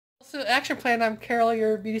So action plan, I'm Carol,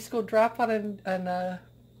 your beauty school dropout and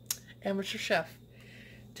amateur chef.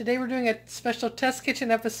 Today we're doing a special test kitchen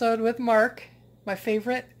episode with Mark, my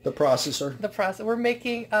favorite. The processor. The processor. We're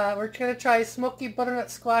making, we're going to try smoky butternut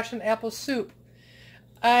squash and apple soup.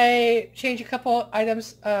 I changed a couple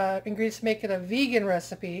items, ingredients to make it a vegan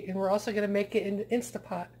recipe, and we're also going to make it in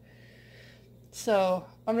Instapot. So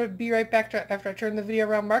I'm going to be right back after I turn the video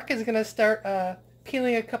around. Mark is going to start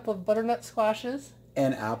peeling a couple of butternut squashes.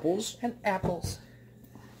 And apples. And apples.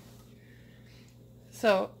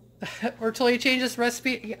 So, we're totally change this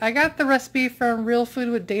recipe. I got the recipe from Real Food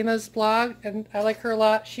with Dana's blog, and I like her a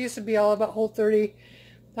lot. She used to be all about Whole30.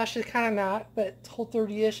 Now she's kind of not, but it's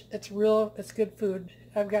Whole30-ish. It's real. It's good food.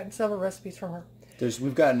 I've gotten several recipes from her.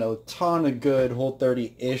 We've gotten a ton of good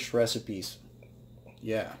Whole30-ish recipes.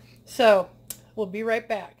 Yeah. So, we'll be right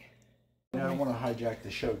back. I don't want to hijack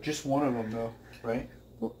the show. Just one of them, though, right?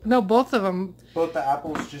 No, both of them. Both the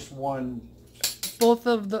apples, just one. Both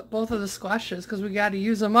of the squashes, because we got to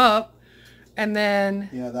use them up, and then.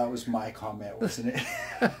 Yeah, that was my comment, wasn't it?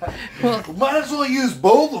 Well, might as well use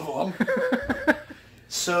both of them.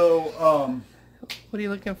 So, what are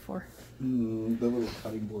you looking for? The little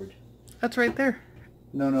cutting board. That's right there.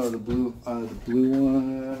 No, the blue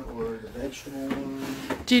one or the vegetable one.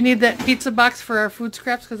 Do you need that pizza box for our food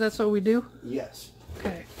scraps? Because that's what we do. Yes.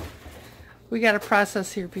 Okay. We got to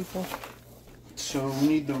process here, people. So we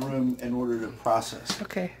need the room in order to process.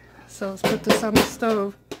 Okay. So let's put this on the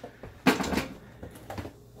stove.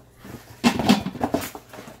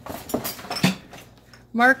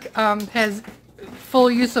 Mark has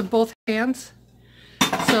full use of both hands,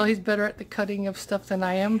 so he's better at the cutting of stuff than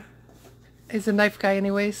I am. He's a knife guy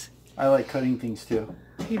anyways. I like cutting things too.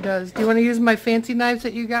 He does. Do you want to use my fancy knives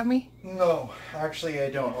that you got me? No, actually I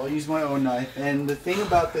don't. I'll use my own knife. And the thing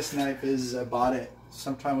about this knife is I bought it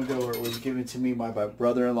some time ago, or it was given to me by my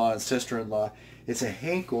brother-in-law and sister-in-law. It's a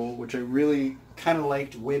Henkel, which I really kind of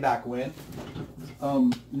liked way back when.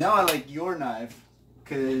 Now I like your knife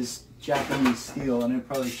because Japanese steel, and I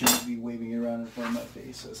probably shouldn't be waving it around in front of my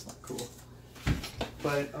face, so it's not cool.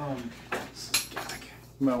 But, this is gag.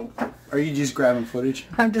 No, are you just grabbing footage?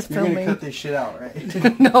 I'm just filming. You're going to cut this shit out,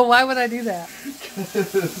 right? No, why would I do that?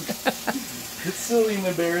 It's silly and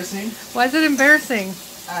embarrassing. Why is it embarrassing?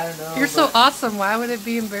 I don't know. You're so awesome. Why would it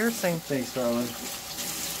be embarrassing? Thanks, darling.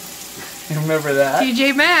 Remember that?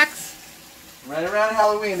 TJ Maxx. Right around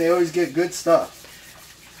Halloween, they always get good stuff.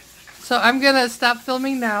 So I'm going to stop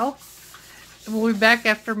filming now. We'll be back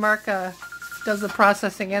after Mark does the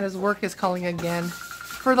processing and his work is calling again.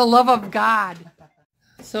 For the love of God.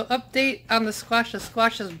 So update on the squash. The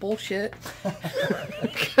squash is bullshit.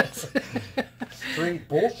 Drink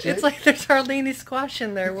bullshit? It's like there's hardly any squash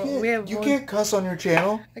in there. You can't cuss on your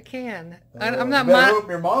channel. I can. I'm not. I hope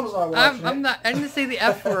your mom's not watching I'm not. I didn't say the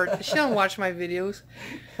F word. She don't watch my videos.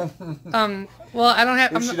 Well, I don't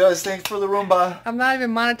have. If she does, thanks for the Roomba. I'm not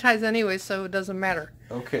even monetized anyway, so it doesn't matter.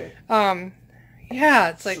 Okay. Yeah,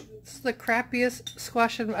 it's like this is the crappiest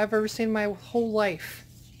squash I've ever seen in my whole life.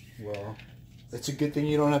 Well, it's a good thing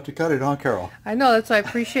you don't have to cut it, huh, Carol? I know. That's why I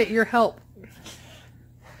appreciate your help.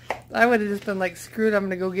 I would have just been like, screwed, I'm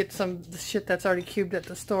going to go get some shit that's already cubed at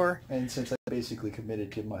the store. And since I basically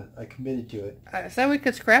committed to it. I said we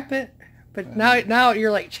could scrap it, but now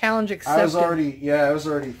you're like, challenge accepted. I was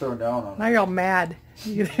already thrown down on it. Now you're all mad.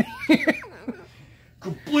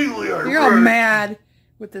 Completely irate. You're all mad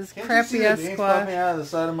with this crappy ass squash. squash. Popping out of the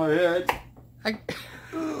side of my head.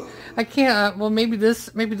 I can't. Well, maybe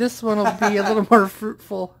this one will be a little more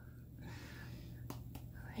fruitful.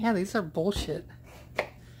 Yeah, these are bullshit.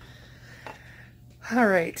 All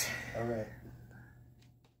right.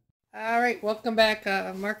 Welcome back.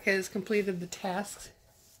 Mark has completed the tasks.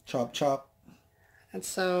 Chop, chop. And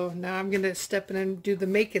so now I'm going to step in and do the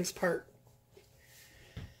makings part.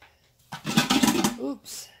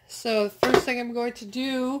 Oops. So the first thing I'm going to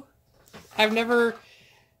do,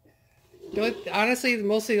 honestly,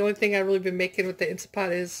 mostly the only thing I've really been making with the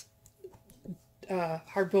Instapot is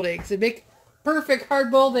hard-boiled eggs. They make perfect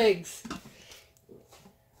hard-boiled eggs.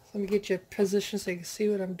 Let me get you a position so you can see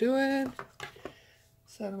what I'm doing.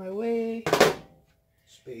 It's out of my way.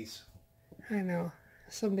 Space. I know.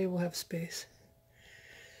 Someday we'll have space.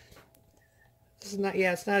 This is not,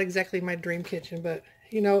 it's not exactly my dream kitchen, but,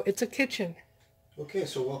 you know, it's a kitchen. Okay,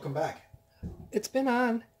 so welcome back. It's been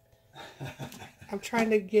on. I'm trying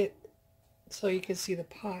to get so you can see the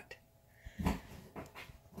pot.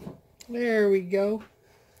 There we go.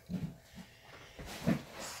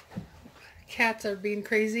 Cats are being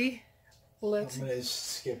crazy. I'm going to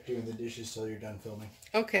skip doing the dishes till you're done filming.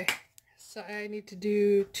 Okay. So I need to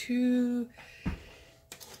do 2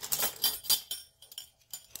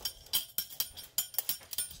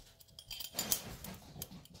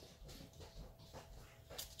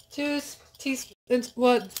 2 teaspoons.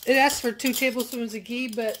 Well, it asks for 2 tablespoons of ghee,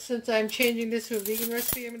 but since I'm changing this to a vegan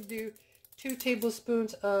recipe, I'm going to do 2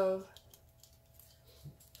 tablespoons of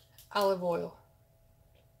olive oil.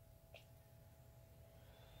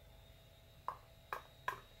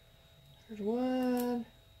 There's 1.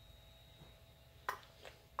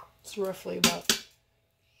 It's roughly about,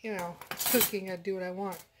 you know, cooking. I do what I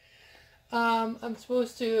want. I'm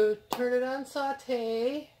supposed to turn it on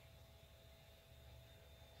saute.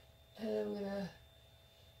 And I'm going to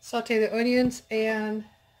saute the onions and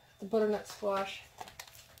the butternut squash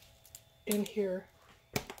in here.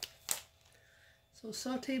 So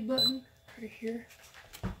saute button right here.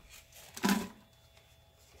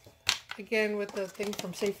 Again with the thing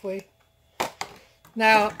from Safeway.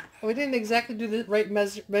 Now, we didn't exactly do the right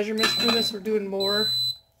measurements for this. We're doing more.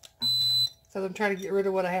 So I'm trying to get rid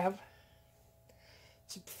of what I have.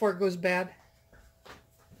 So before it goes bad.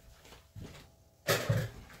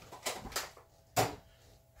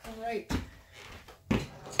 Alright.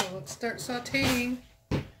 So let's start sauteing.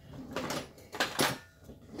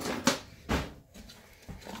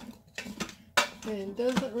 And it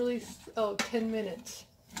doesn't really... Oh, 10 minutes.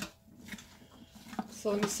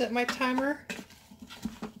 So let me set my timer.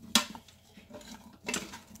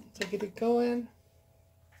 So get it going.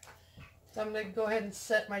 So I'm going to go ahead and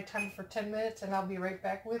set my timer for 10 minutes and I'll be right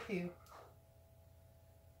back with you.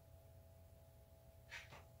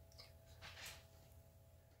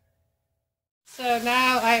 So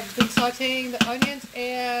now I've been sauteing the onions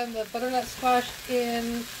and the butternut squash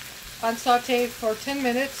on saute for 10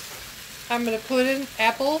 minutes. I'm going to put in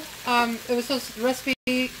apple. It was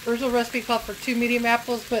original recipe called for 2 medium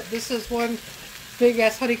apples, but this is 1 big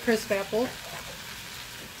ass Honeycrisp apple.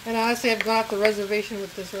 And honestly, I've gone off the reservation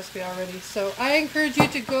with this recipe already. So I encourage you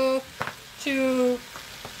to go to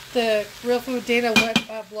the Real Food Dana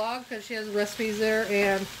blog because she has recipes there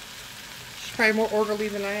and she's probably more orderly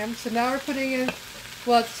than I am. So now we're putting in,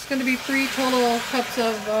 well, it's going to be 3 total cups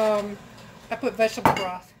of, I put vegetable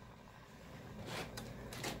broth.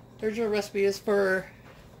 The original recipe is for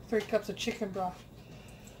 3 cups of chicken broth.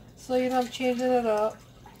 So, you know, I'm changing it up.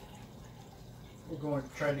 We're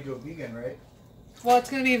trying to go vegan, right? Well,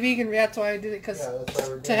 it's going to be a vegan, that's why I did it, because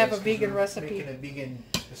to have a vegan recipe. Making it vegan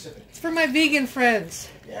specific. It's for my vegan friends.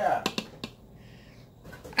 Yeah.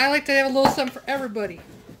 I like to have a little something for everybody.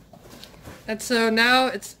 And so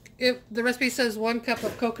now the recipe says 1 cup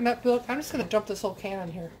of coconut milk. I'm just going to dump this whole can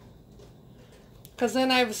in here. Because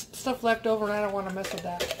then I have stuff left over and I don't want to mess with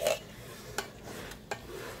that.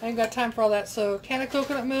 I ain't got time for all that. So, can of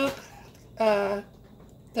coconut milk, the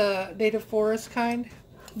native forest kind.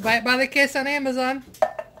 Buy it by the case on Amazon.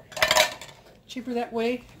 Cheaper that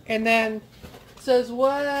way. And then it says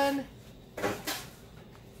 1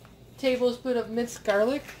 tablespoon of minced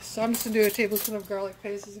garlic. So I'm just going to do a tablespoon of garlic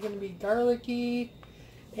paste. This is going to be garlicky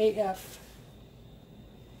AF.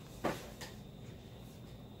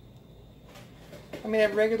 I mean, I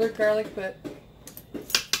have regular garlic, but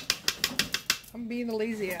I'm being a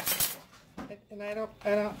lazy ass. And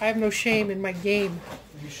I have no shame in my game.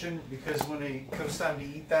 You shouldn't, because when it comes time to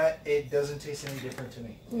eat that, it doesn't taste any different to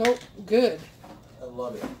me. Nope, good. I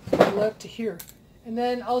love it. I love to hear. And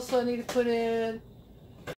then also I need to put in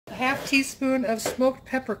a ½ teaspoon of smoked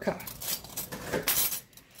paprika.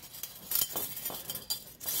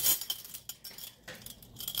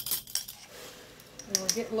 And we're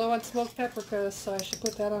getting low on smoked paprika, so I should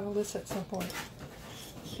put that on the list at some point.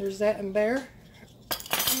 There's that in there.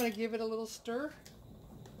 I'm going to give it a little stir.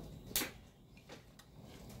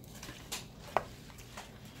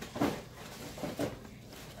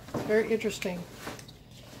 Very interesting.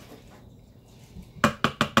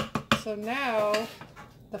 So now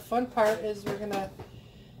the fun part is we're going to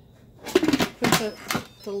put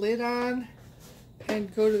the lid on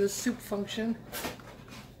and go to the soup function.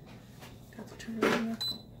 Got to turn it on.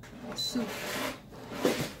 Soup.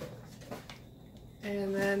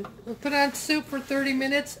 And then we'll put on soup for 30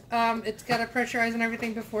 minutes. It's got to pressurize and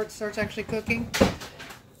everything before it starts actually cooking.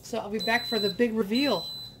 So I'll be back for the big reveal.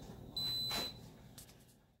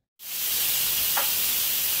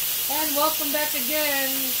 And welcome back again.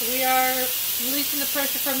 We are releasing the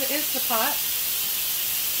pressure from the Instapot.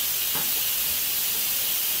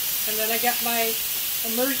 And then I got my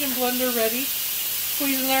immersion blender ready.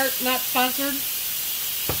 Cuisinart, not sponsored,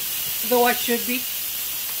 though I should be.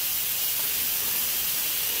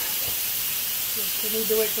 We need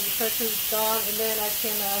to wait till the pressure's gone, and then I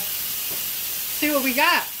can see what we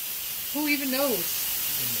got. Who even knows?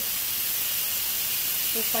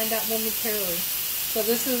 We'll find out momentarily. So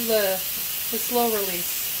this is the slow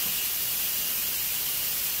release.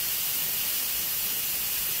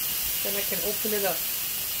 Then I can open it up.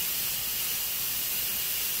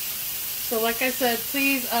 So like I said,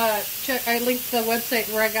 please check. I linked the website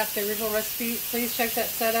where I got the original recipe. Please check that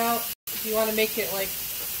set out if you want to make it like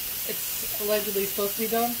it's allegedly supposed to be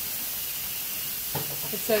done.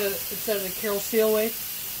 Instead of the Carol Seal way,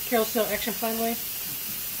 Carol Seal action plan way. It's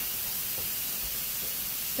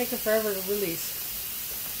taking forever to release.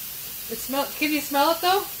 It smell. Can you smell it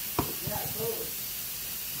though? Yeah, totally.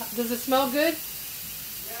 Does it smell good?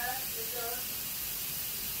 Yeah, it does.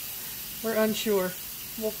 We're unsure.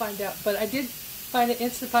 We'll find out. But I did find an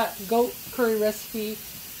Instapot goat curry recipe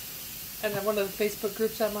in one of the Facebook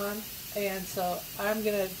groups I'm on, and so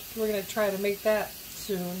we're gonna try to make that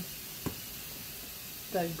soon.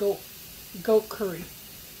 The goat curry.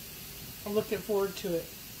 I'm looking forward to it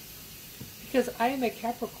because I am a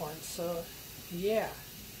Capricorn, so yeah.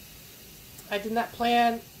 I did not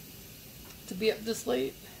plan to be up this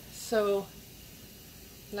late, so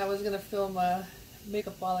and I was gonna film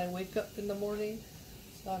makeup while I wake up in the morning,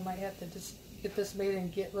 so I might have to just get this made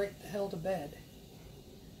and get right the hell to bed.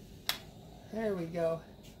 There we go.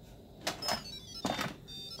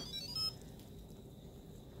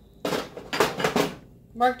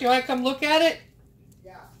 Mark, do you want to come look at it?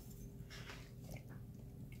 Yeah.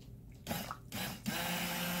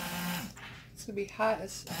 It's gonna be hot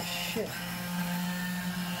as shit.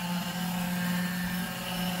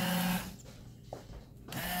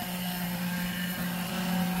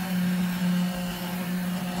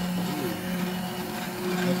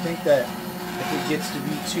 I think that if it gets to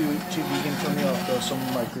be too vegan for me, I'll throw some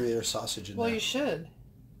of my Gruyere sausage in Well, there. you should.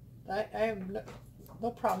 I have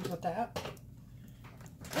no problems with that.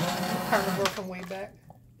 I'm carnivore from way back.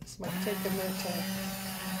 This might take a minute to...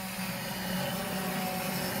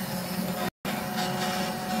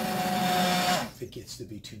 If it gets to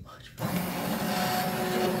be too much.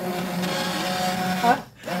 Huh?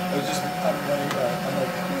 I was just, I'm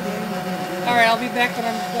like... Alright, I'll be back when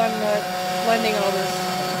I'm done blending all this.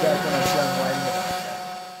 Back when I'm done lighting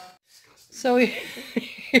it. So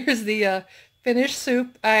here's the finished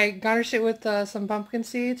soup. I garnished it with some pumpkin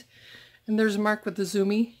seeds. And there's Mark with the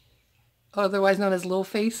zoomie, otherwise known as Little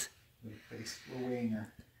Face. We're weighing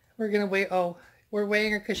her. We're going to weigh, we're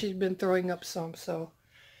weighing her because she's been throwing up some, so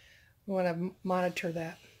we want to monitor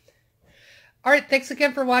that. Alright, thanks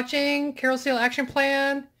again for watching Carol Seal Action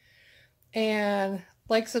Plan. And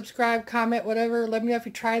like, subscribe, comment, whatever. Let me know if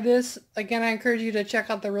you try this. Again, I encourage you to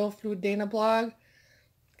check out the Real Food Dana blog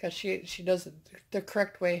because she does it the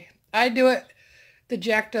correct way. I do it the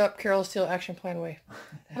jacked up Carol Seal Action Plan way.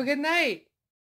 Have a good night.